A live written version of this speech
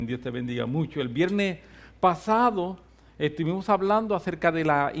Dios te bendiga mucho. El viernes pasado estuvimos hablando acerca de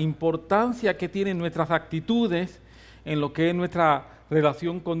la importancia que tienen nuestras actitudes en lo que es nuestra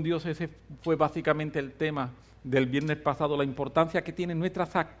relación con Dios. Ese fue básicamente el tema del viernes pasado, la importancia que tienen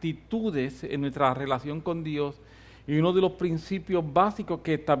nuestras actitudes en nuestra relación con Dios. Y uno de los principios básicos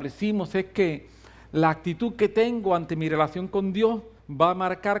que establecimos es que la actitud que tengo ante mi relación con Dios va a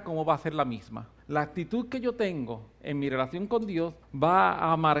marcar cómo va a ser la misma. La actitud que yo tengo en mi relación con Dios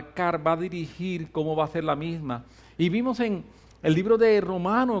va a marcar, va a dirigir cómo va a ser la misma. Y vimos en el libro de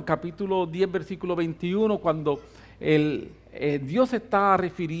Romanos, capítulo 10, versículo 21, cuando Dios está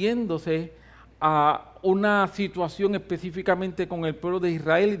refiriéndose a una situación específicamente con el pueblo de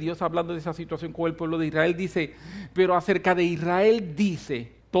Israel, y Dios hablando de esa situación con el pueblo de Israel dice, pero acerca de Israel dice,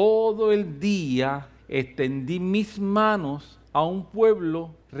 todo el día extendí mis manos a un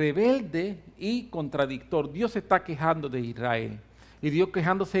pueblo rebelde y contradictor. Dios se está quejando de Israel. Y Dios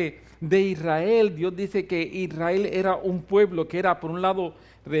quejándose de Israel, Dios dice que Israel era un pueblo que era por un lado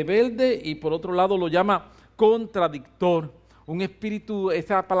rebelde y por otro lado lo llama contradictor. Un espíritu,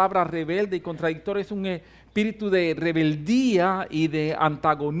 esa palabra rebelde y contradictor es un espíritu de rebeldía y de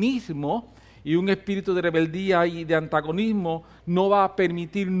antagonismo. Y un espíritu de rebeldía y de antagonismo no va a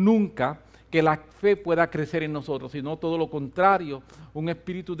permitir nunca que la fe pueda crecer en nosotros, sino todo lo contrario. Un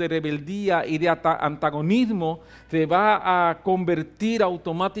espíritu de rebeldía y de antagonismo se va a convertir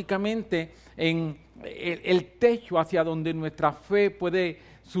automáticamente en el techo hacia donde nuestra fe puede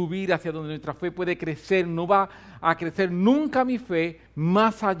subir, hacia donde nuestra fe puede crecer. No va a crecer nunca mi fe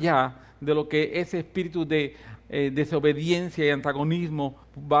más allá de lo que ese espíritu de desobediencia y antagonismo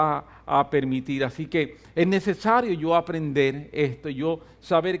va a permitir. Así que es necesario yo aprender esto, yo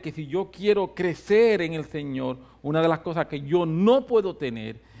saber que si yo quiero crecer en el Señor, una de las cosas que yo no puedo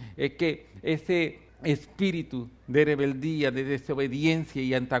tener es que ese espíritu de rebeldía, de desobediencia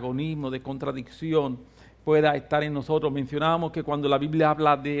y antagonismo, de contradicción pueda estar en nosotros. Mencionábamos que cuando la Biblia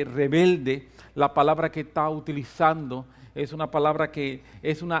habla de rebelde, la palabra que está utilizando es una palabra que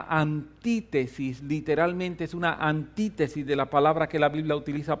es una antítesis, literalmente es una antítesis de la palabra que la Biblia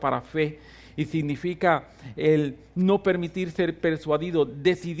utiliza para fe, y significa el no permitir ser persuadido,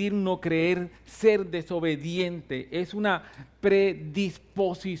 decidir no creer, ser desobediente. Es una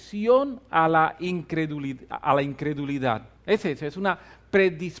predisposición a la incredulidad. Es eso, es una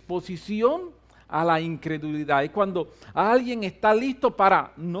predisposición a la incredulidad. Es cuando alguien está listo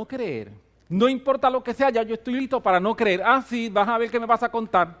para no creer. No importa lo que sea, ya yo estoy listo para no creer. Ah, sí, vas a ver qué me vas a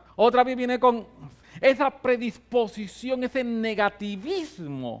contar. Otra vez viene con esa predisposición, ese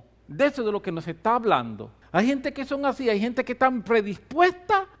negativismo. De eso de lo que nos está hablando. Hay gente que son así, hay gente que están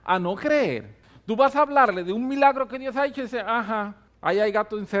predispuesta a no creer. Tú vas a hablarle de un milagro que Dios ha hecho y dice, ajá, ahí hay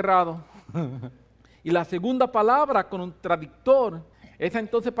gato encerrado. Y la segunda palabra, contradictor, esa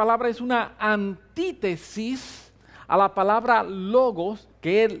entonces palabra es una antítesis a la palabra logos,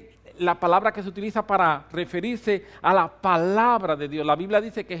 que es la palabra que se utiliza para referirse a la palabra de Dios. La Biblia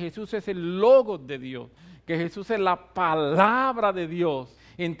dice que Jesús es el logos de Dios, que Jesús es la palabra de Dios.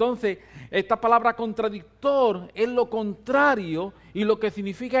 Entonces, esta palabra contradictor es lo contrario, y lo que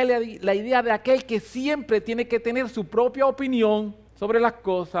significa es la idea de aquel que siempre tiene que tener su propia opinión sobre las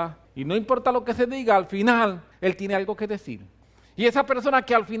cosas, y no importa lo que se diga, al final él tiene algo que decir. Y esa persona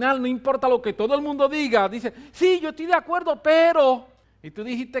que al final no importa lo que todo el mundo diga, dice, sí, yo estoy de acuerdo, pero... Y tú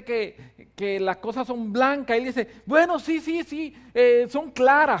dijiste que las cosas son blancas, y él dice, bueno, sí, son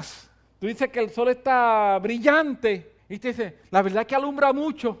claras. Tú dices que el sol está brillante, y te dice, la verdad es que alumbra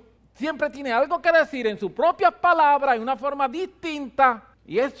mucho. Siempre tiene algo que decir en sus propias palabras, en una forma distinta.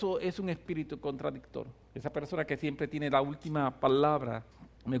 Y eso es un espíritu contradictor. Esa persona que siempre tiene la última palabra.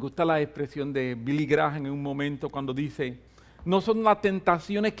 Me gusta la expresión de Billy Graham en un momento cuando dice, no son las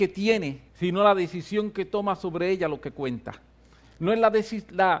tentaciones que tiene, sino la decisión que toma sobre ella lo que cuenta. No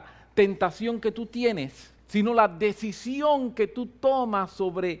es la tentación que tú tienes, sino la decisión que tú tomas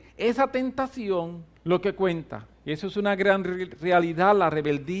sobre esa tentación lo que cuenta. Y eso es una gran realidad. La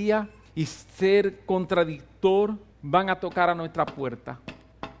rebeldía y ser contradictor van a tocar a nuestra puerta.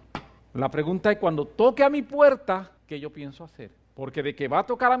 La pregunta es, cuando toque a mi puerta, ¿qué yo pienso hacer? Porque de que va a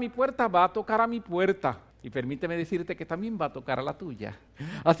tocar a mi puerta, va a tocar a mi puerta. Y permíteme decirte que también va a tocar a la tuya.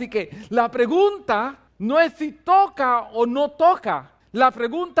 Así que la pregunta no es si toca o no toca. La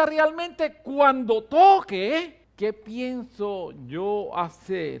pregunta realmente, cuando toque, ¿qué pienso yo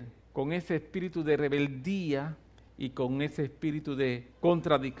hacer con ese espíritu de rebeldía y con ese espíritu de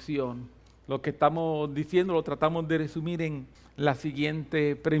contradicción? Lo que estamos diciendo lo tratamos de resumir en la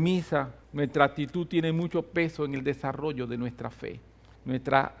siguiente premisa. Nuestra actitud tiene mucho peso en el desarrollo de nuestra fe.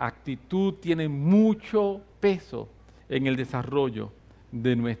 Nuestra actitud tiene mucho peso en el desarrollo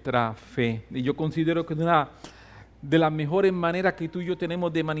de nuestra fe. Y yo considero que una de las mejores maneras que tú y yo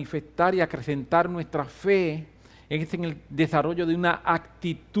tenemos de manifestar y acrecentar nuestra fe es en el desarrollo de una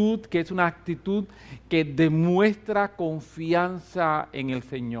actitud que es una actitud que demuestra confianza en el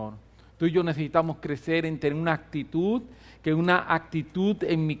Señor. Tú y yo necesitamos crecer en tener una actitud que es una actitud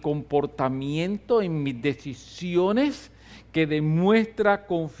en mi comportamiento, en mis decisiones, que demuestra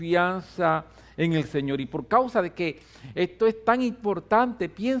confianza en el Señor. Y por causa de que esto es tan importante,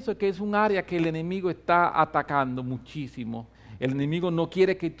 pienso que es un área que el enemigo está atacando muchísimo. El enemigo no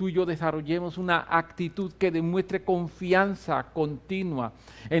quiere que tú y yo desarrollemos una actitud que demuestre confianza continua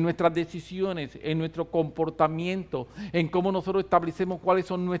en nuestras decisiones, en nuestro comportamiento, en cómo nosotros establecemos cuáles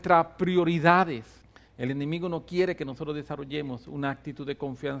son nuestras prioridades. El enemigo no quiere que nosotros desarrollemos una actitud de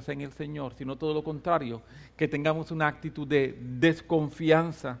confianza en el Señor, sino todo lo contrario, que tengamos una actitud de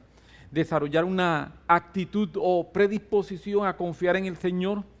desconfianza. Desarrollar una actitud o predisposición a confiar en el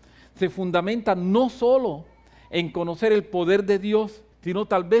Señor se fundamenta no solo en conocer el poder de Dios, sino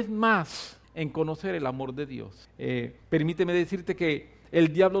tal vez más en conocer el amor de Dios. Permíteme decirte que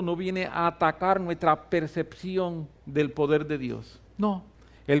el diablo no viene a atacar nuestra percepción del poder de Dios. No,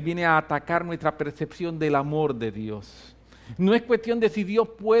 él viene a atacar nuestra percepción del amor de Dios. No es cuestión de si Dios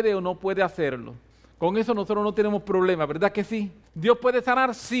puede o no puede hacerlo. Con eso nosotros no tenemos problema, ¿verdad que sí? ¿Dios puede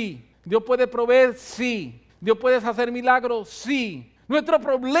sanar? Sí. ¿Dios puede proveer? Sí. ¿Dios puede hacer milagros? Sí. Nuestro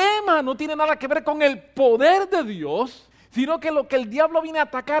problema no tiene nada que ver con el poder de Dios, sino que lo que el diablo viene a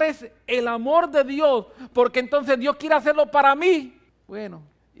atacar es el amor de Dios, porque entonces Dios quiere hacerlo para mí. Bueno,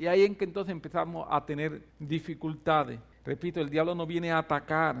 y ahí en que entonces empezamos a tener dificultades. Repito, el diablo no viene a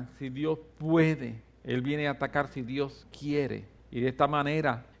atacar si Dios puede, él viene a atacar si Dios quiere. Y de esta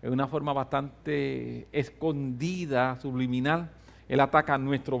manera, en una forma bastante escondida, subliminal, él ataca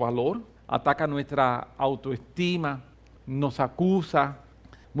nuestro valor, ataca nuestra autoestima, nos acusa,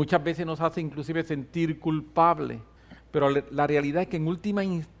 muchas veces nos hace inclusive sentir culpables, pero la realidad es que en última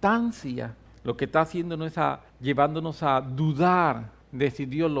instancia lo que está haciendo no es llevándonos a dudar de si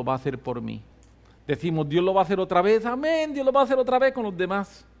Dios lo va a hacer por mí. Decimos, Dios lo va a hacer otra vez, amén, Dios lo va a hacer otra vez con los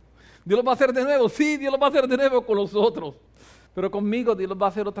demás. Dios lo va a hacer de nuevo, sí, Dios lo va a hacer de nuevo con los otros. Pero conmigo Dios lo va a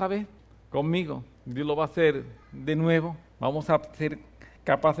hacer otra vez, conmigo Dios lo va a hacer de nuevo. Vamos a ser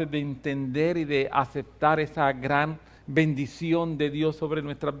capaces de entender y de aceptar esa gran bendición de Dios sobre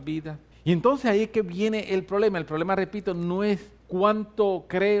nuestras vidas. Y entonces ahí es que viene el problema. El problema, repito, no es cuánto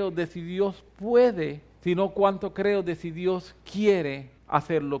creo de si Dios puede, sino cuánto creo de si Dios quiere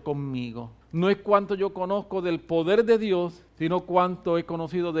hacerlo conmigo. No es cuánto yo conozco del poder de Dios, sino cuánto he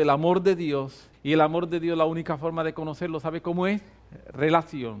conocido del amor de Dios. Y el amor de Dios, la única forma de conocerlo, ¿sabe cómo es?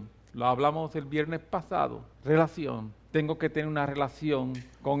 Relación. Lo hablamos el viernes pasado. Relación. Tengo que tener una relación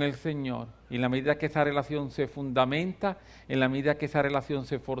con el Señor. Y en la medida que esa relación se fundamenta, en la medida que esa relación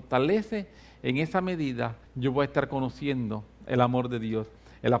se fortalece, en esa medida yo voy a estar conociendo el amor de Dios.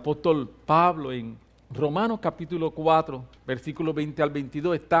 El apóstol Pablo en Romanos capítulo 4, versículos 20 al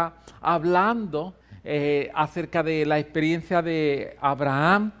 22, está hablando acerca de la experiencia de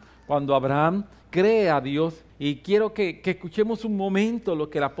Abraham, cuando Abraham cree a Dios. Y quiero que escuchemos un momento lo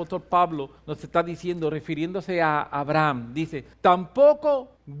que el apóstol Pablo nos está diciendo, refiriéndose a Abraham. Dice, tampoco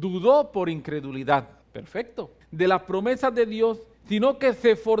dudó por incredulidad, perfecto, de las promesas de Dios, sino que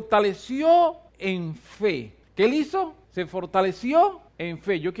se fortaleció en fe. ¿Qué él hizo? Se fortaleció en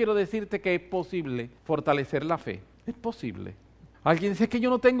fe. Yo quiero decirte que es posible fortalecer la fe. Es posible. ¿Alguien dice que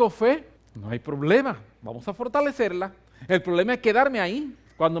yo no tengo fe? No hay problema. Vamos a fortalecerla. El problema es quedarme ahí.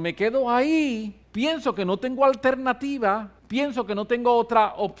 Cuando me quedo ahí, pienso que no tengo alternativa, pienso que no tengo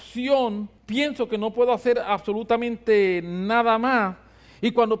otra opción, pienso que no puedo hacer absolutamente nada más.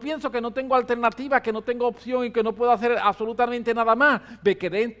 Y cuando pienso que no tengo alternativa, que no tengo opción y que no puedo hacer absolutamente nada más, me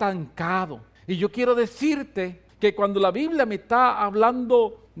quedé estancado. Y yo quiero decirte que cuando la Biblia me está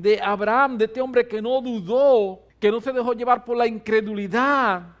hablando de Abraham, de este hombre que no dudó, que no se dejó llevar por la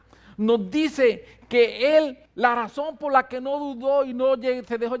incredulidad, nos dice que él, la razón por la que no dudó y no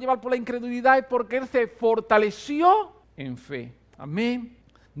se dejó llevar por la incredulidad es porque él se fortaleció en fe. Amén.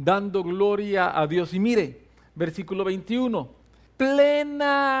 Dando gloria a Dios. Y mire, versículo 21.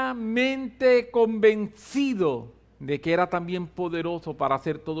 Plenamente convencido de que era también poderoso para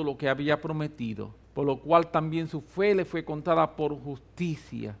hacer todo lo que había prometido, por lo cual también su fe le fue contada por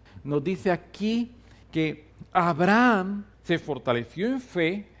justicia. Nos dice aquí que Abraham se fortaleció en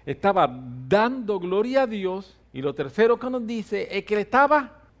fe, estaba dando gloria a Dios, y lo tercero que nos dice es que él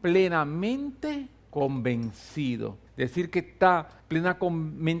estaba plenamente convencido. Decir que está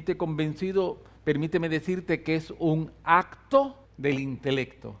plenamente convencido, permíteme decirte que es un acto del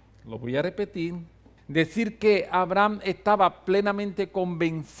intelecto. Lo voy a repetir. decir que Abraham estaba plenamente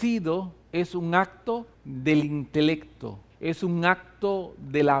convencido es un acto del intelecto, es un acto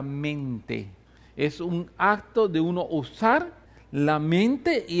de la mente, es un acto de uno usar la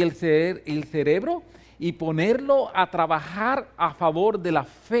mente y el cerebro y ponerlo a trabajar a favor de la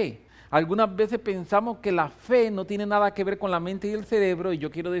fe. Algunas veces pensamos que la fe no tiene nada que ver con la mente y el cerebro, y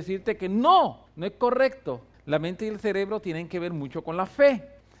yo quiero decirte que no es correcto. La mente y el cerebro tienen que ver mucho con la fe.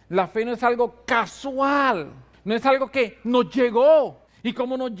 La fe no es algo casual, no es algo que nos llegó, y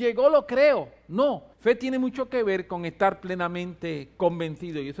como nos llegó lo creo. No, fe tiene mucho que ver con estar plenamente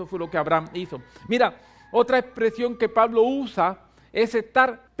convencido, y eso fue lo que Abraham hizo. Mira, otra expresión que Pablo usa es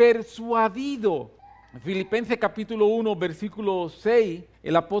estar persuadido. Filipenses capítulo 1, versículo 6,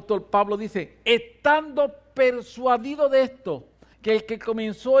 el apóstol Pablo dice, estando persuadido de esto, que el que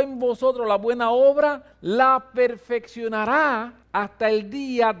comenzó en vosotros la buena obra, la perfeccionará hasta el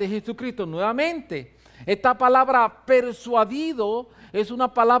día de Jesucristo. Nuevamente, esta palabra persuadido es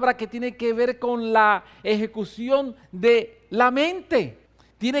una palabra que tiene que ver con la ejecución de la mente.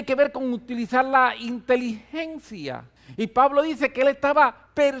 Tiene que ver con utilizar la inteligencia. Y Pablo dice que él estaba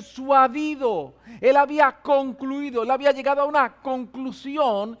persuadido, él había concluido, él había llegado a una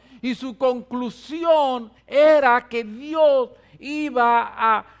conclusión, y su conclusión era que Dios iba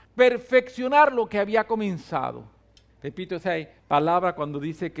a perfeccionar lo que había comenzado. Repito esa palabra cuando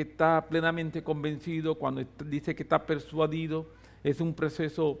dice que está plenamente convencido, cuando dice que está persuadido, es un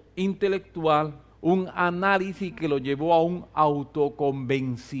proceso intelectual, un análisis que lo llevó a un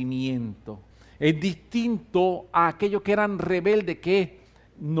autoconvencimiento. Es distinto a aquellos que eran rebeldes, que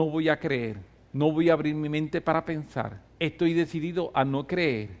no voy a creer, no voy a abrir mi mente para pensar, estoy decidido a no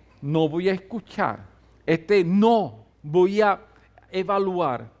creer, no voy a escuchar, no voy a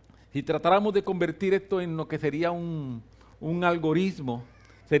evaluar. Si tratáramos de convertir esto en lo que sería un algoritmo,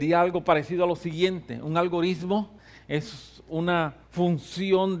 sería algo parecido a lo siguiente. Un algoritmo es una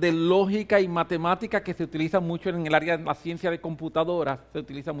función de lógica y matemática que se utiliza mucho en el área de la ciencia de computadoras, se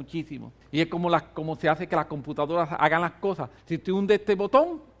utiliza muchísimo. Y es como se hace que las computadoras hagan las cosas. Si tú hundes este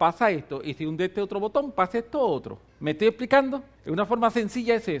botón, pasa esto, y si hundes este otro botón, pasa esto otro. ¿Me estoy explicando? De una forma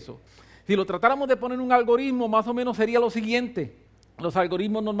sencilla es eso. Si lo tratáramos de poner en un algoritmo, más o menos sería lo siguiente. Los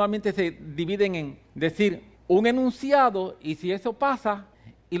algoritmos normalmente se dividen en decir un enunciado, y si eso pasa,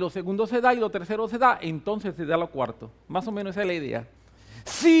 y lo segundo se da y lo tercero se da, entonces se da lo cuarto. Más o menos esa es la idea.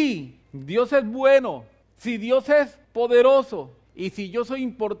 Si Dios es bueno, si Dios es poderoso, y si yo soy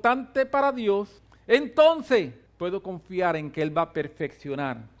importante para Dios, entonces puedo confiar en que Él va a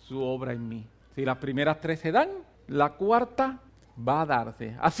perfeccionar su obra en mí. Si las primeras tres se dan, la cuarta va a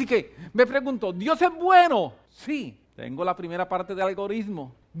darse. Así que me pregunto, ¿Dios es bueno? Sí. Tengo la primera parte del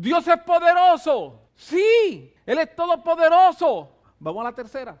algoritmo. ¿Dios es poderoso? Sí, Él es todopoderoso. Vamos a la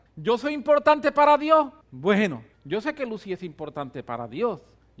tercera. ¿Yo soy importante para Dios? Bueno, yo sé que Lucy es importante para Dios.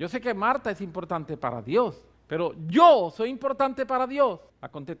 Yo sé que Marta es importante para Dios. Pero ¿yo soy importante para Dios? La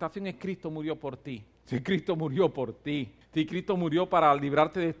contestación es: Cristo murió por ti. Si Cristo murió por ti. Si Cristo murió para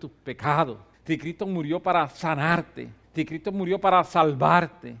librarte de tus pecados. Si Cristo murió para sanarte. Si Cristo murió para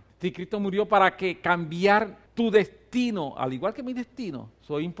salvarte. Si Cristo murió para cambiar tu destino, al igual que mi destino.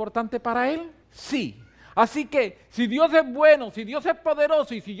 ¿Soy importante para Él? Sí. Así que si Dios es bueno, si Dios es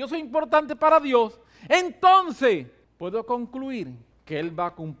poderoso y si yo soy importante para Dios, entonces puedo concluir que Él va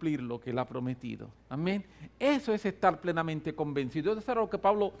a cumplir lo que Él ha prometido. Amén. Eso es estar plenamente convencido. Eso era lo que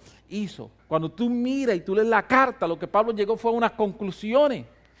Pablo hizo. Cuando tú miras y tú lees la carta, lo que Pablo llegó fue a unas conclusiones.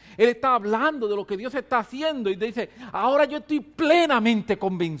 Él está hablando de lo que Dios está haciendo y dice: ahora yo estoy plenamente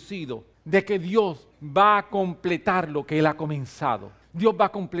convencido de que Dios va a completar lo que Él ha comenzado. Dios va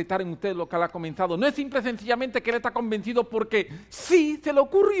a completar en ustedes lo que Él ha comenzado. No es simple y sencillamente que Él está convencido porque sí, se le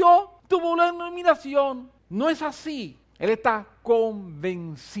ocurrió, tuvo la iluminación. No es así. Él está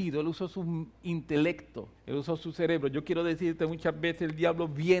convencido. Él usó su intelecto, Él usó su cerebro. Yo quiero decirte, muchas veces el diablo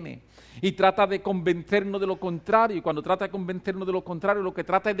viene y trata de convencernos de lo contrario. Y cuando trata de convencernos de lo contrario, lo que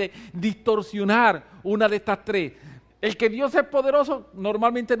trata es de distorsionar una de estas tres. El que Dios es poderoso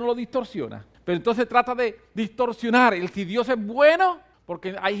normalmente no lo distorsiona, pero entonces trata de distorsionar el si Dios es bueno,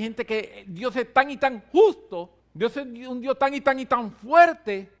 porque hay gente que Dios es tan y tan justo, Dios es un Dios tan y tan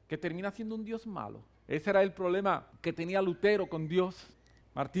fuerte, que termina siendo un Dios malo. Ese era el problema que tenía Lutero con Dios.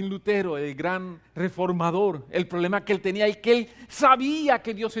 Martín Lutero, el gran reformador, el problema que él tenía es que él sabía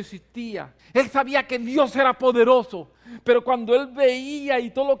que Dios existía. Él sabía que Dios era poderoso, pero cuando él veía y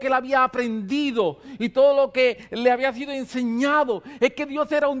todo lo que él había aprendido y todo lo que le había sido enseñado, es que Dios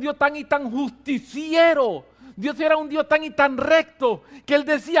era un Dios tan y tan justiciero. Dios era un Dios tan y tan recto que él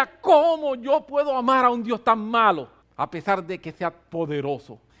decía: ¿cómo yo puedo amar a un Dios tan malo a pesar de que sea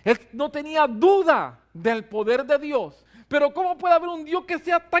poderoso? Él no tenía duda del poder de Dios. Pero ¿cómo puede haber un Dios que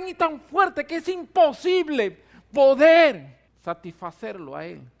sea tan y tan fuerte que es imposible poder satisfacerlo a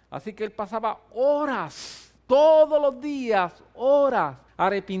Él? Así que Él pasaba horas, todos los días, horas,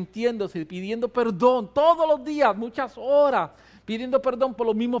 arrepintiéndose, pidiendo perdón, todos los días, muchas horas, pidiendo perdón por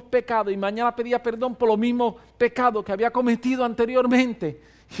los mismos pecados, y mañana pedía perdón por los mismos pecados que había cometido anteriormente.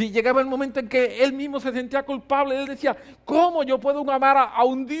 Y llegaba el momento en que él mismo se sentía culpable. Él decía, ¿cómo yo puedo amar a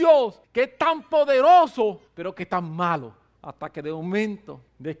un Dios que es tan poderoso, pero que es tan malo? Hasta que de momento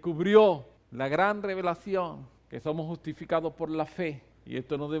descubrió la gran revelación, que somos justificados por la fe. Y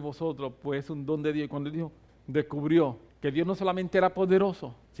esto no de vosotros, pues es un don de Dios. Y cuando Dios descubrió que Dios no solamente era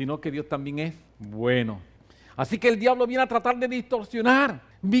poderoso, sino que Dios también es bueno. Así que el diablo viene a tratar de distorsionar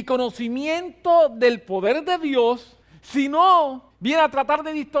mi conocimiento del poder de Dios, sino viene a tratar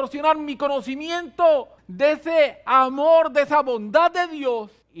de distorsionar mi conocimiento de ese amor, de esa bondad de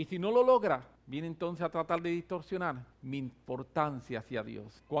Dios. Y si no lo logra, viene entonces a tratar de distorsionar mi importancia hacia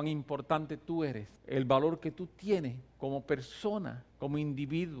Dios. Cuán importante tú eres, el valor que tú tienes como persona, como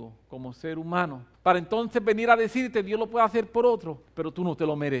individuo, como ser humano. Para entonces venir a decirte, Dios lo puede hacer por otro, pero tú no te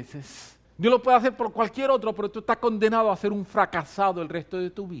lo mereces. Dios lo puede hacer por cualquier otro, pero tú estás condenado a ser un fracasado el resto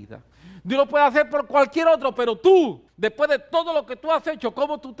de tu vida. Dios lo puede hacer por cualquier otro, pero tú, después de todo lo que tú has hecho,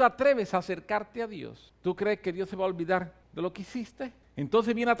 ¿cómo tú te atreves a acercarte a Dios? ¿Tú crees que Dios se va a olvidar de lo que hiciste?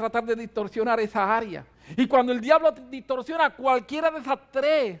 Entonces viene a tratar de distorsionar esa área. Y cuando el diablo distorsiona cualquiera de esas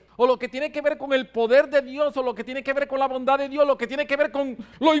tres, o lo que tiene que ver con el poder de Dios, o lo que tiene que ver con la bondad de Dios, lo que tiene que ver con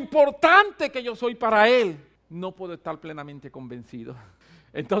lo importante que yo soy para Él, no puedo estar plenamente convencido.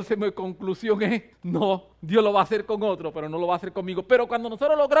 Entonces mi conclusión es, no, Dios lo va a hacer con otro, pero no lo va a hacer conmigo. Pero cuando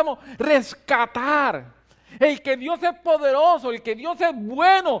nosotros logramos rescatar el que Dios es poderoso, el que Dios es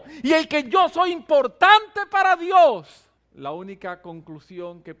bueno y el que yo soy importante para Dios, la única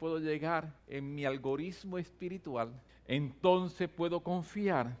conclusión que puedo llegar en mi algoritmo espiritual, entonces puedo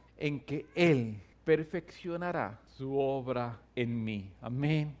confiar en que Él perfeccionará su obra en mí.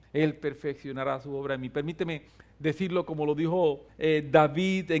 Amén. Él perfeccionará su obra en mí. Permíteme decirlo como lo dijo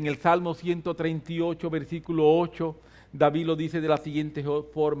David en el Salmo 138, versículo 8. David lo dice de la siguiente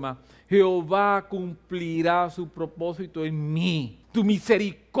forma: Jehová cumplirá su propósito en mí. Tu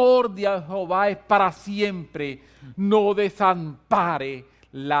misericordia, Jehová, es para siempre. No desampare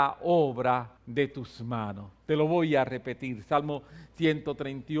la obra de tus manos. Te lo voy a repetir. Salmo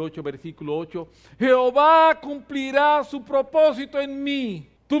 138, versículo 8. Jehová cumplirá su propósito en mí.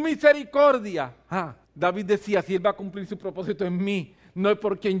 Tu misericordia. David decía, si Él va a cumplir su propósito en mí, no es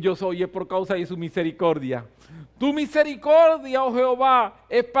por quien yo soy, es por causa de su misericordia. Tu misericordia, oh Jehová,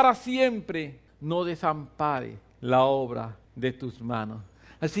 es para siempre. No desampare la obra de tus manos.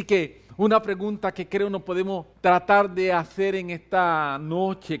 Así que una pregunta que creo nos podemos tratar de hacer en esta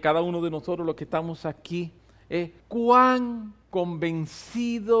noche, cada uno de nosotros los que estamos aquí, es ¿cuán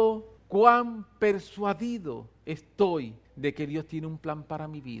convencido, cuán persuadido estoy de que Dios tiene un plan para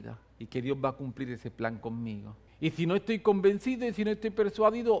mi vida y que Dios va a cumplir ese plan conmigo? Y si no estoy convencido y si no estoy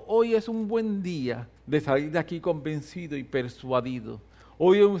persuadido, hoy es un buen día de salir de aquí convencido y persuadido.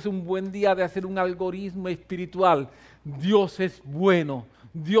 Hoy es un buen día de hacer un algoritmo espiritual. Dios es bueno,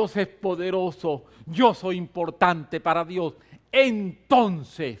 Dios es poderoso, yo soy importante para Dios.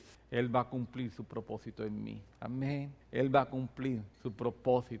 Entonces, Él va a cumplir su propósito en mí. Amén. Él va a cumplir su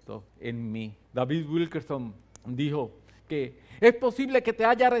propósito en mí. David Wilkerson dijo que es posible que te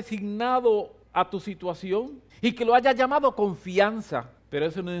haya resignado a tu situación y que lo haya llamado confianza, pero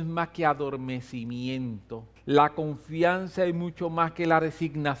eso no es más que adormecimiento. La confianza es mucho más que la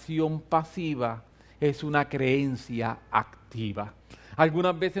resignación pasiva, es una creencia activa.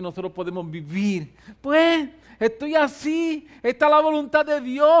 Algunas veces nosotros podemos vivir, pues estoy así, esta es la voluntad de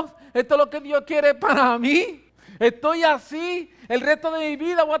Dios, esto es lo que Dios quiere para mí, estoy así, el resto de mi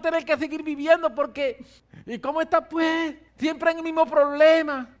vida voy a tener que seguir viviendo porque, ¿y cómo está pues? Siempre en el mismo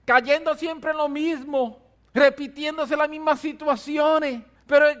problema, cayendo siempre en lo mismo, repitiéndose las mismas situaciones.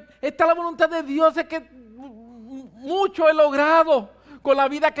 Pero esta es la voluntad de Dios, es que mucho he logrado con la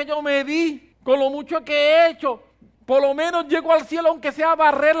vida que yo me di, con lo mucho que he hecho. Por lo menos llego al cielo, aunque sea a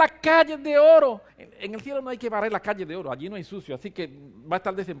barrer las calles de oro. En el cielo no hay que barrer las calles de oro, allí no hay sucio, así que va a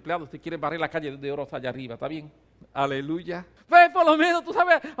estar desempleado si quiere barrer las calles de oro allá arriba, ¿está bien? Aleluya. Pues por lo menos, tú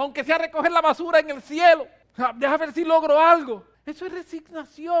sabes, aunque sea recoger la basura en el cielo, deja ver si logro algo. Eso es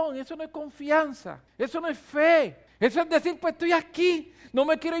resignación, eso no es confianza, eso no es fe. Eso es decir, pues estoy aquí, no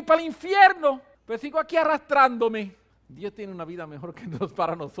me quiero ir para el infierno, pues sigo aquí arrastrándome. Dios tiene una vida mejor que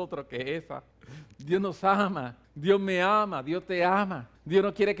para nosotros que esa. Dios nos ama, Dios me ama, Dios te ama. Dios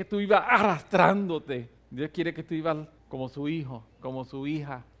no quiere que tú vivas arrastrándote. Dios quiere que tú vivas como su hijo, como su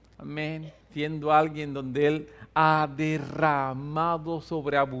hija. Amén. Siendo alguien donde Él ha derramado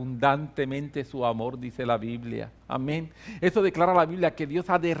sobreabundantemente su amor, dice la Biblia. Amén. Eso declara la Biblia, que Dios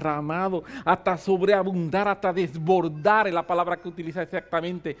ha derramado hasta sobreabundar, hasta desbordar, es la palabra que utiliza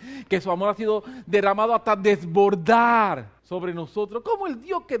exactamente, que su amor ha sido derramado hasta desbordar sobre nosotros. ¿Cómo el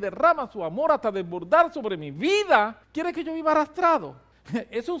Dios que derrama su amor hasta desbordar sobre mi vida quiere que yo viva arrastrado?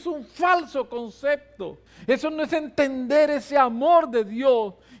 Eso es un falso concepto. Eso no es entender ese amor de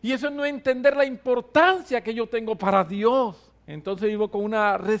Dios. Y eso no es entender la importancia que yo tengo para Dios. Entonces vivo con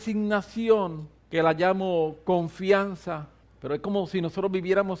una resignación que la llamo confianza. Pero es como si nosotros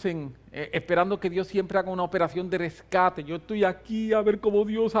viviéramos esperando que Dios siempre haga una operación de rescate. Yo estoy aquí a ver cómo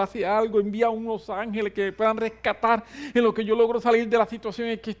Dios hace algo, envía unos ángeles que me puedan rescatar en lo que yo logro salir de la situación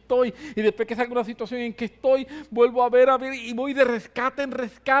en que estoy. Y después que salga una situación en que estoy, vuelvo a ver y voy de rescate en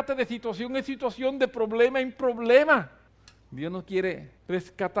rescate, de situación en situación, de problema en problema. Dios no quiere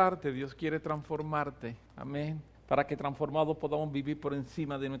rescatarte, Dios quiere transformarte. Amén. Para que transformados podamos vivir por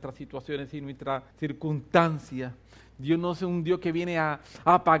encima de nuestras situaciones y nuestras circunstancias. Dios no es un Dios que viene a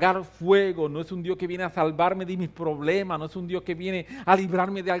apagar fuego, no es un Dios que viene a salvarme de mis problemas, no es un Dios que viene a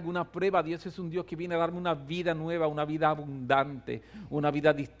librarme de alguna prueba. Dios es un Dios que viene a darme una vida nueva, una vida abundante, una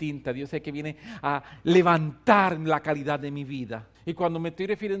vida distinta. Dios es el que viene a levantar la calidad de mi vida. Y cuando me estoy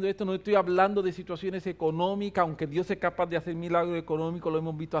refiriendo a esto, no estoy hablando de situaciones económicas, aunque Dios es capaz de hacer milagros económicos, lo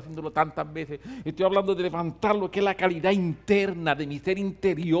hemos visto haciéndolo tantas veces. Estoy hablando de levantar lo que es la calidad interna de mi ser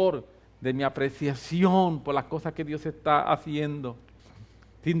interior, de mi apreciación por las cosas que Dios está haciendo.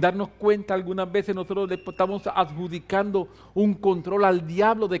 Sin darnos cuenta, algunas veces nosotros le estamos adjudicando un control al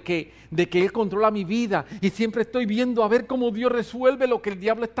diablo de que él controla mi vida, y siempre estoy viendo a ver cómo Dios resuelve lo que el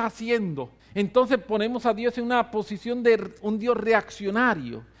diablo está haciendo. Entonces ponemos a Dios en una posición de un Dios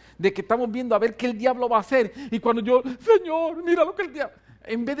reaccionario, de que estamos viendo a ver qué el diablo va a hacer, y cuando yo, Señor, mira lo que el diablo...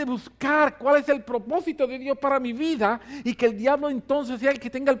 En vez de buscar cuál es el propósito de Dios para mi vida, y que el diablo entonces sea el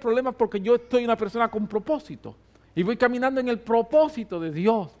que tenga el problema, porque yo estoy una persona con propósito. Y voy caminando en el propósito de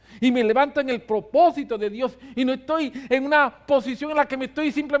Dios. Y me levanto en el propósito de Dios. Y no estoy en una posición en la que me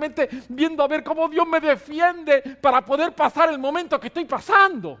estoy simplemente viendo a ver cómo Dios me defiende para poder pasar el momento que estoy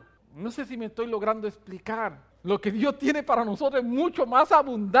pasando. No sé si me estoy logrando explicar. Lo que Dios tiene para nosotros es mucho más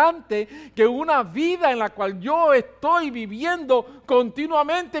abundante que una vida en la cual yo estoy viviendo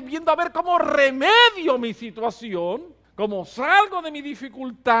continuamente, viendo a ver cómo remedio mi situación, cómo salgo de mi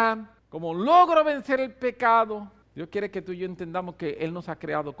dificultad, cómo logro vencer el pecado. Dios quiere que tú y yo entendamos que Él nos ha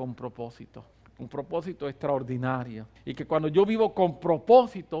creado con propósito. Un propósito extraordinario. Y que cuando yo vivo con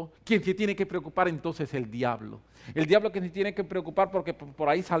propósito, quien se tiene que preocupar entonces es el diablo. El diablo que se tiene que preocupar porque por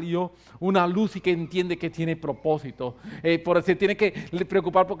ahí salió una luz y que entiende que tiene propósito. Se tiene que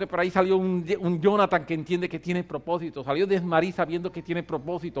preocupar porque por ahí salió un Jonathan que entiende que tiene propósito. Salió Desmarí sabiendo que tiene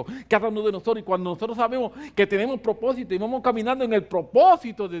propósito. Cada uno de nosotros, y cuando nosotros sabemos que tenemos propósito y vamos caminando en el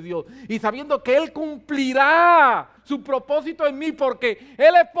propósito de Dios y sabiendo que Él cumplirá su propósito en mí porque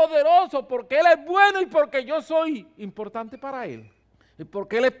Él es poderoso, porque Él es bueno y porque yo soy importante para Él. Y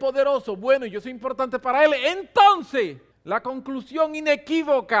porque Él es poderoso, bueno, y yo soy importante para Él. Entonces, la conclusión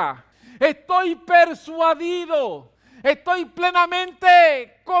inequívoca: estoy persuadido, estoy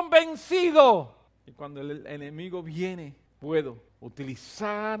plenamente convencido. Y cuando el enemigo viene, puedo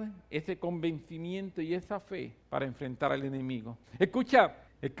utilizar ese convencimiento y esa fe para enfrentar al enemigo. Escucha,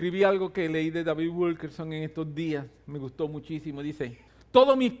 escribí algo que leí de David Wilkerson en estos días, me gustó muchísimo. Dice: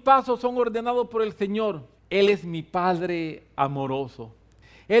 todos mis pasos son ordenados por el Señor. Él es mi Padre amoroso.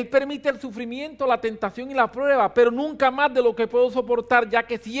 Él permite el sufrimiento, la tentación y la prueba, pero nunca más de lo que puedo soportar, ya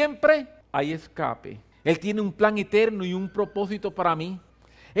que siempre hay escape. Él tiene un plan eterno y un propósito para mí.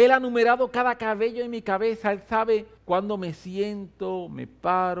 Él ha numerado cada cabello en mi cabeza. Él sabe cuándo me siento, me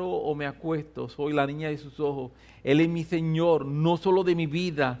paro o me acuesto. Soy la niña de sus ojos. Él es mi Señor, no solo de mi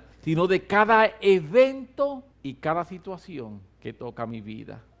vida, sino de cada evento y cada situación que toca mi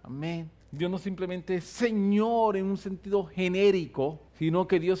vida. Amén. Dios no simplemente es Señor en un sentido genérico, sino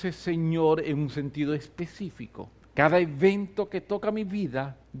que Dios es Señor en un sentido específico. Cada evento que toca mi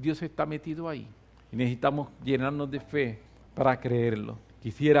vida, Dios está metido ahí. Y necesitamos llenarnos de fe para creerlo.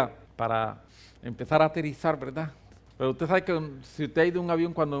 Quisiera, para empezar a aterrizar, ¿verdad? Pero usted sabe que si usted ha ido en un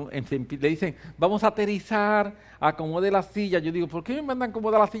avión, cuando le dicen, vamos a aterrizar, acomode la silla. Yo digo, ¿por qué me mandan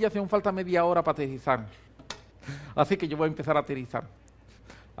acomodar la silla si aún falta media hora para aterrizar? Así que yo voy a empezar a aterrizar.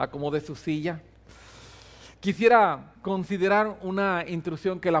 Acomode su silla. Quisiera considerar una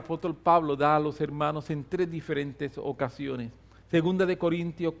instrucción que el apóstol Pablo da a los hermanos en 3 diferentes ocasiones. Segunda de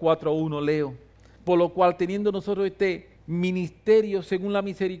Corintios 4:1 leo: por lo cual, teniendo nosotros este ministerio según la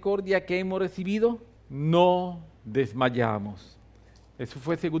misericordia que hemos recibido, no desmayamos. Eso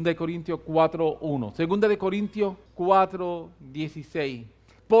fue 2 Corintios 4:1. 2 Corintios 4:16.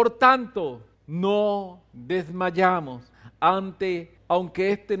 Por tanto, no desmayamos aunque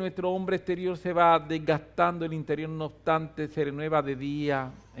nuestro hombre exterior se va desgastando, el interior no obstante se renueva de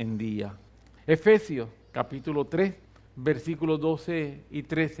día en día. Efesios capítulo 3, versículos 12 y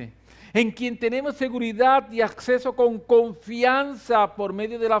 13. En quien tenemos seguridad y acceso con confianza por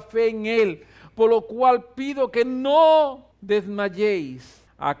medio de la fe en Él, por lo cual pido que no desmayéis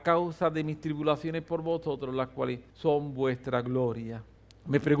a causa de mis tribulaciones por vosotros, las cuales son vuestra gloria.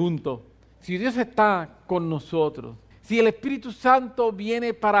 Me pregunto, si Dios está con nosotros, si el Espíritu Santo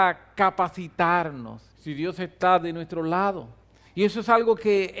viene para capacitarnos, si Dios está de nuestro lado, y eso es algo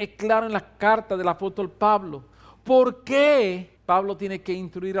que es claro en las cartas del apóstol Pablo, ¿por qué Pablo tiene que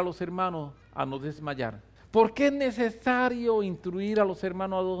instruir a los hermanos a no desmayar? ¿Por qué es necesario instruir a los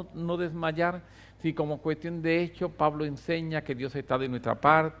hermanos a no desmayar? Si como cuestión de hecho Pablo enseña que Dios está de nuestra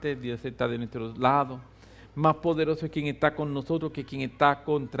parte, Dios está de nuestro lado. Más poderoso es quien está con nosotros que quien está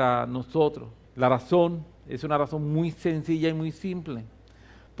contra nosotros. La razón es una razón muy sencilla y muy simple.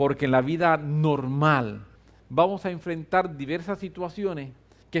 Porque en la vida normal vamos a enfrentar diversas situaciones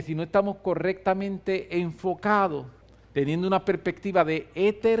que si no estamos correctamente enfocados, teniendo una perspectiva de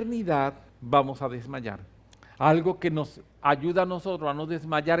eternidad, vamos a desmayar. Algo que nos ayuda a nosotros a no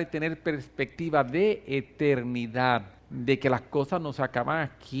desmayar es tener perspectiva de eternidad, de que las cosas no se acaban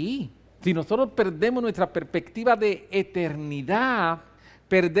aquí. Si nosotros perdemos nuestra perspectiva de eternidad,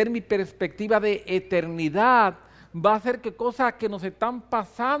 perder mi perspectiva de eternidad va a hacer que cosas que nos están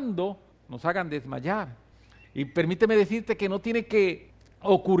pasando nos hagan desmayar. Y permíteme decirte que no tiene que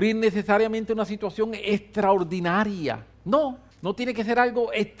ocurrir necesariamente una situación extraordinaria. No tiene que ser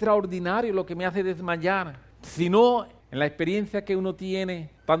algo extraordinario lo que me hace desmayar, sino en la experiencia que uno tiene,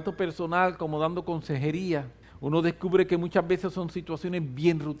 tanto personal como dando consejería, uno descubre que muchas veces son situaciones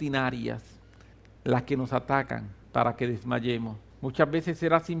bien rutinarias las que nos atacan para que desmayemos. Muchas veces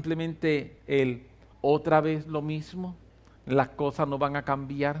será simplemente otra vez lo mismo, las cosas no van a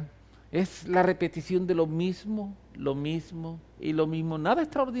cambiar. Es la repetición de lo mismo y lo mismo. Nada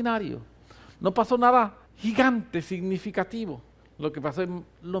extraordinario. No pasó nada gigante, significativo. Lo que pasó es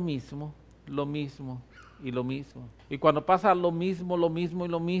lo mismo y lo mismo. Y cuando pasa lo mismo y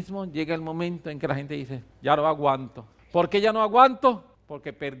lo mismo, llega el momento en que la gente dice, ya no aguanto. ¿Por qué ya no aguanto?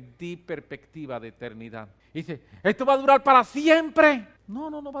 Porque perdí perspectiva de eternidad. Dice, ¿esto va a durar para siempre?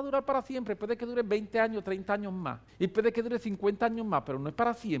 No va a durar para siempre. Puede que dure 20 años, 30 años más. Y puede que dure 50 años más, pero no es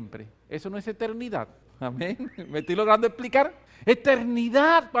para siempre. Eso no es eternidad. Amén. ¿Me estoy logrando explicar?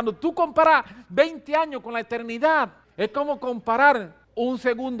 Eternidad. Cuando tú comparas 20 años con la eternidad, es como comparar un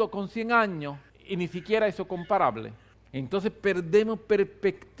segundo con 100 años y ni siquiera eso es comparable. Entonces perdemos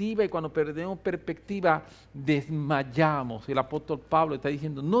perspectiva y cuando perdemos perspectiva desmayamos. El apóstol Pablo está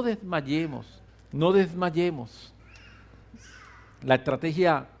diciendo, no desmayemos. La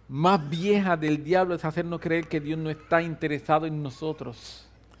estrategia más vieja del diablo es hacernos creer que Dios no está interesado en nosotros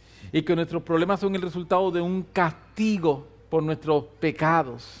y que nuestros problemas son el resultado de un castigo por nuestros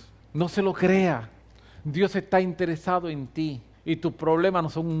pecados. No se lo crea. Dios está interesado en ti y tus problemas no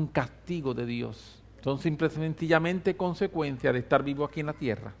son un castigo de Dios. Son sencillamente consecuencia de estar vivo aquí en la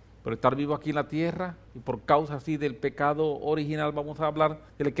tierra. Pero estar vivo aquí en la tierra y por causa así del pecado original, vamos a hablar,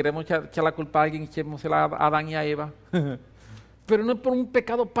 que le queremos echar la culpa a alguien, echémosela a Adán y a Eva. Pero no es por un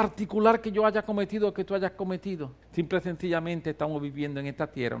pecado particular que yo haya cometido o que tú hayas cometido. Simple y sencillamente estamos viviendo en esta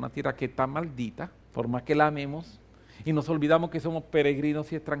tierra, una tierra que está maldita, por más que la amemos, y nos olvidamos que somos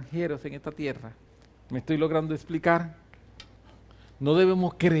peregrinos y extranjeros en esta tierra. ¿Me estoy logrando explicar? No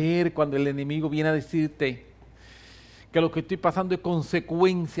debemos creer cuando el enemigo viene a decirte que lo que estoy pasando es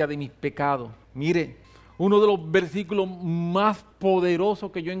consecuencia de mis pecados. Mire, uno de los versículos más poderosos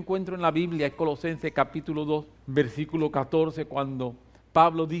que yo encuentro en la Biblia es Colosenses capítulo 2, versículo 14, cuando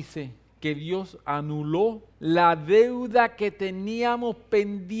Pablo dice que Dios anuló la deuda que teníamos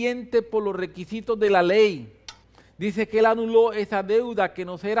pendiente por los requisitos de la ley. Dice que Él anuló esa deuda que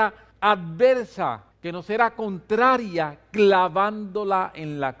nos era adversa, que nos era contraria, clavándola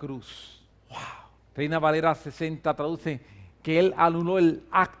en la cruz. ¡Wow! Reina Valera 60 traduce que Él anuló el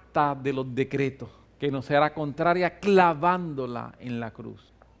acta de los decretos, que nos era contraria, clavándola en la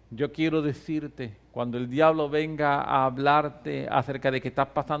cruz. Yo quiero decirte, cuando el diablo venga a hablarte acerca de que estás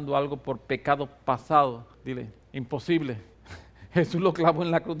pasando algo por pecados pasados, dile, imposible. Jesús lo clavó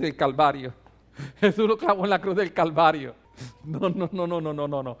en la cruz del Calvario. Jesús lo clavó en la cruz del Calvario. No.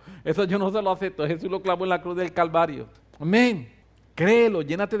 Eso yo no se lo acepto. Jesús lo clavó en la cruz del Calvario. Amén. Créelo,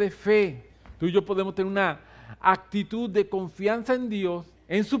 llénate de fe. Tú y yo podemos tener una actitud de confianza en Dios,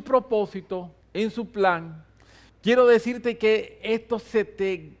 en su propósito, en su plan. quiero decirte que esto se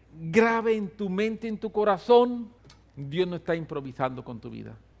te grabe en tu mente, en tu corazón. Dios no está improvisando con tu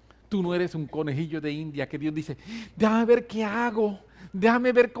vida. Tú no eres un conejillo de India que Dios dice, déjame ver qué hago,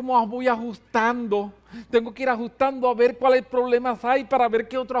 déjame ver cómo voy ajustando. Tengo que ir ajustando a ver cuáles problemas hay para ver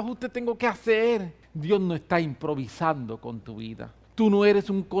qué otro ajuste tengo que hacer. Dios no está improvisando con tu vida. Tú no eres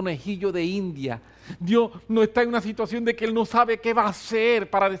un conejillo de India. Dios no está en una situación de que Él no sabe qué va a hacer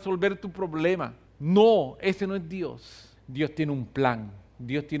para resolver tu problema. No, ese no es Dios. Dios tiene un plan.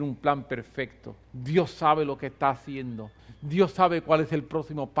 Dios tiene un plan perfecto. Dios sabe lo que está haciendo. Dios sabe cuál es el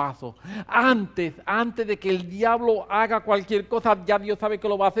próximo paso. Antes de que el diablo haga cualquier cosa, ya Dios sabe que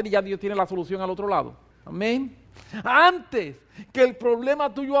lo va a hacer y ya Dios tiene la solución al otro lado. Amén. Antes que el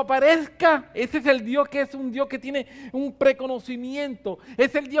problema tuyo aparezca, ese es el Dios que es un Dios que tiene un preconocimiento.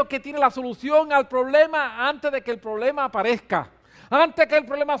 Es el Dios que tiene la solución al problema antes de que el problema aparezca. Antes que el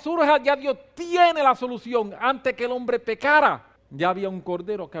problema surja, ya Dios tiene la solución. Antes que el hombre pecara, ya había un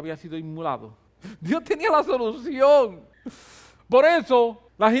cordero que había sido inmolado. Dios tenía la solución. Por eso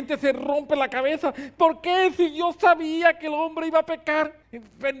la gente se rompe la cabeza. ¿Por qué si Dios sabía que el hombre iba a pecar?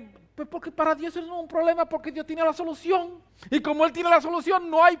 Pues porque para Dios eso no es un problema, porque Dios tiene la solución. Y como Él tiene la solución,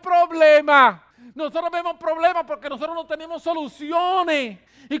 no hay problema. Nosotros vemos problemas porque nosotros no tenemos soluciones.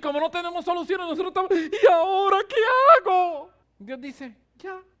 Y como no tenemos soluciones, nosotros estamos, ¿y ahora qué hago? Dios dice,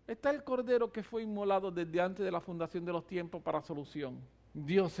 ya está el cordero que fue inmolado desde antes de la fundación de los tiempos para solución.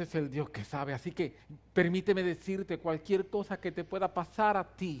 Dios es el Dios que sabe, así que permíteme decirte, cualquier cosa que te pueda pasar a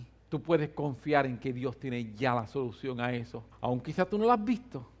ti, tú puedes confiar en que Dios tiene ya la solución a eso, aunque quizás tú no lo has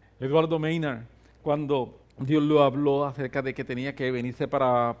visto. Eduardo Maynard, cuando Dios lo habló acerca de que tenía que venirse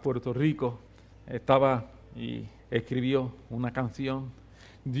para Puerto Rico, estaba y escribió una canción.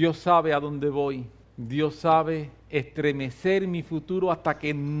 Dios sabe a dónde voy, Dios sabe estremecer mi futuro hasta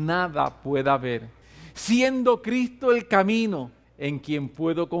que nada pueda ver. Siendo Cristo el camino en quien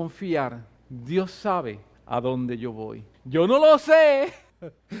puedo confiar, Dios sabe a dónde yo voy. Yo no lo sé.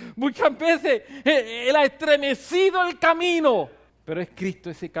 Muchas veces Él ha estremecido el camino, pero es Cristo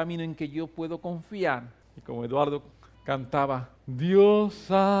ese camino en que yo puedo confiar. Y como Eduardo cantaba, Dios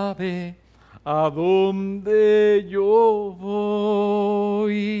sabe a dónde yo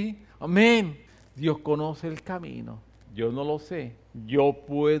voy. Amén. Dios conoce el camino. Yo no lo sé. Yo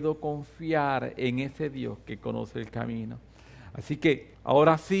puedo confiar en ese Dios que conoce el camino. Así que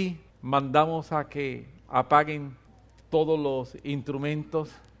ahora sí mandamos a que apaguen todos los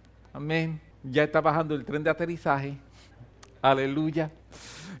instrumentos. Amén. Ya está bajando el tren de aterrizaje. Aleluya.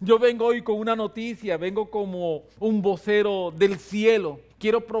 Yo vengo hoy con una noticia, vengo como un vocero del cielo.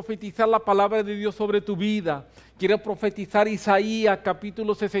 Quiero profetizar la palabra de Dios sobre tu vida. Quiero profetizar Isaías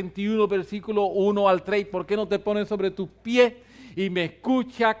capítulo 61, versículo 1 al 3. ¿Por qué no te pones sobre tus pies y me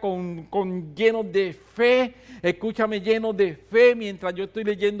escucha con lleno de fe? Escúchame lleno de fe mientras yo estoy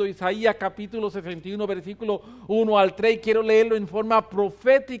leyendo Isaías capítulo 61, versículo 1 al 3. Quiero leerlo en forma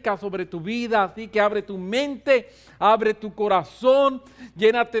profética sobre tu vida, así que abre tu mente, abre tu corazón,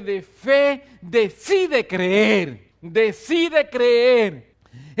 llénate de fe, decide creer, decide creer.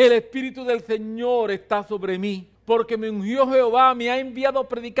 El Espíritu del Señor está sobre mí, porque me ungió Jehová, me ha enviado a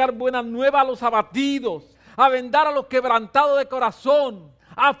predicar buenas nuevas a los abatidos, a vendar a los quebrantados de corazón,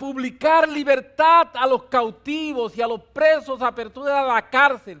 a publicar libertad a los cautivos y a los presos, apertura de la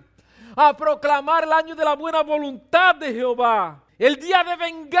cárcel, a proclamar el año de la buena voluntad de Jehová, el día de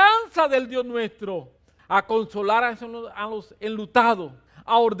venganza del Dios nuestro, a consolar a los enlutados,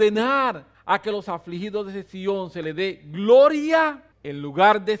 a ordenar a que los afligidos de Sión se les dé gloria en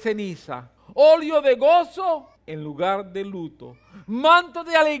lugar de ceniza, óleo de gozo en lugar de luto, manto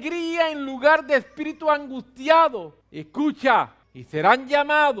de alegría en lugar de espíritu angustiado. Escucha, y serán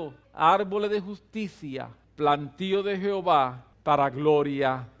llamados árboles de justicia, plantío de Jehová para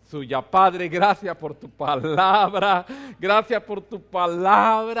gloria suya. Padre, gracias por tu palabra, gracias por tu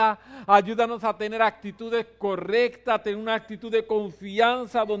palabra. Ayúdanos a tener actitudes correctas, a tener una actitud de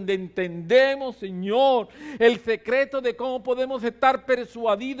confianza donde entendemos, Señor, el secreto de cómo podemos estar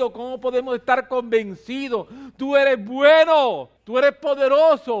persuadidos, cómo podemos estar convencidos. Tú eres bueno, tú eres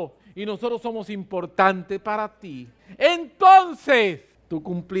poderoso y nosotros somos importantes para ti. Entonces, tú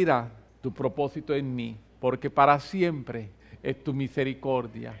cumplirás tu propósito en mí, porque para siempre es tu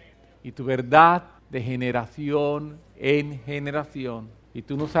misericordia y tu verdad de generación en generación. Y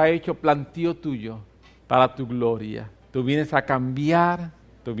tú nos has hecho plantío tuyo para tu gloria. Tú vienes a cambiar,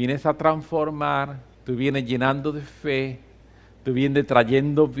 tú vienes a transformar, tú vienes llenando de fe, tú vienes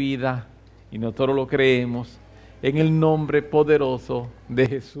trayendo vida y nosotros lo creemos en el nombre poderoso de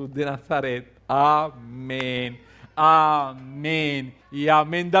Jesús de Nazaret. Amén. Amén. Y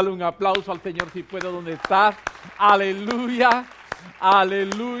amén. Dale un aplauso al Señor si puede donde estás. Aleluya,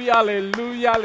 aleluya, aleluya.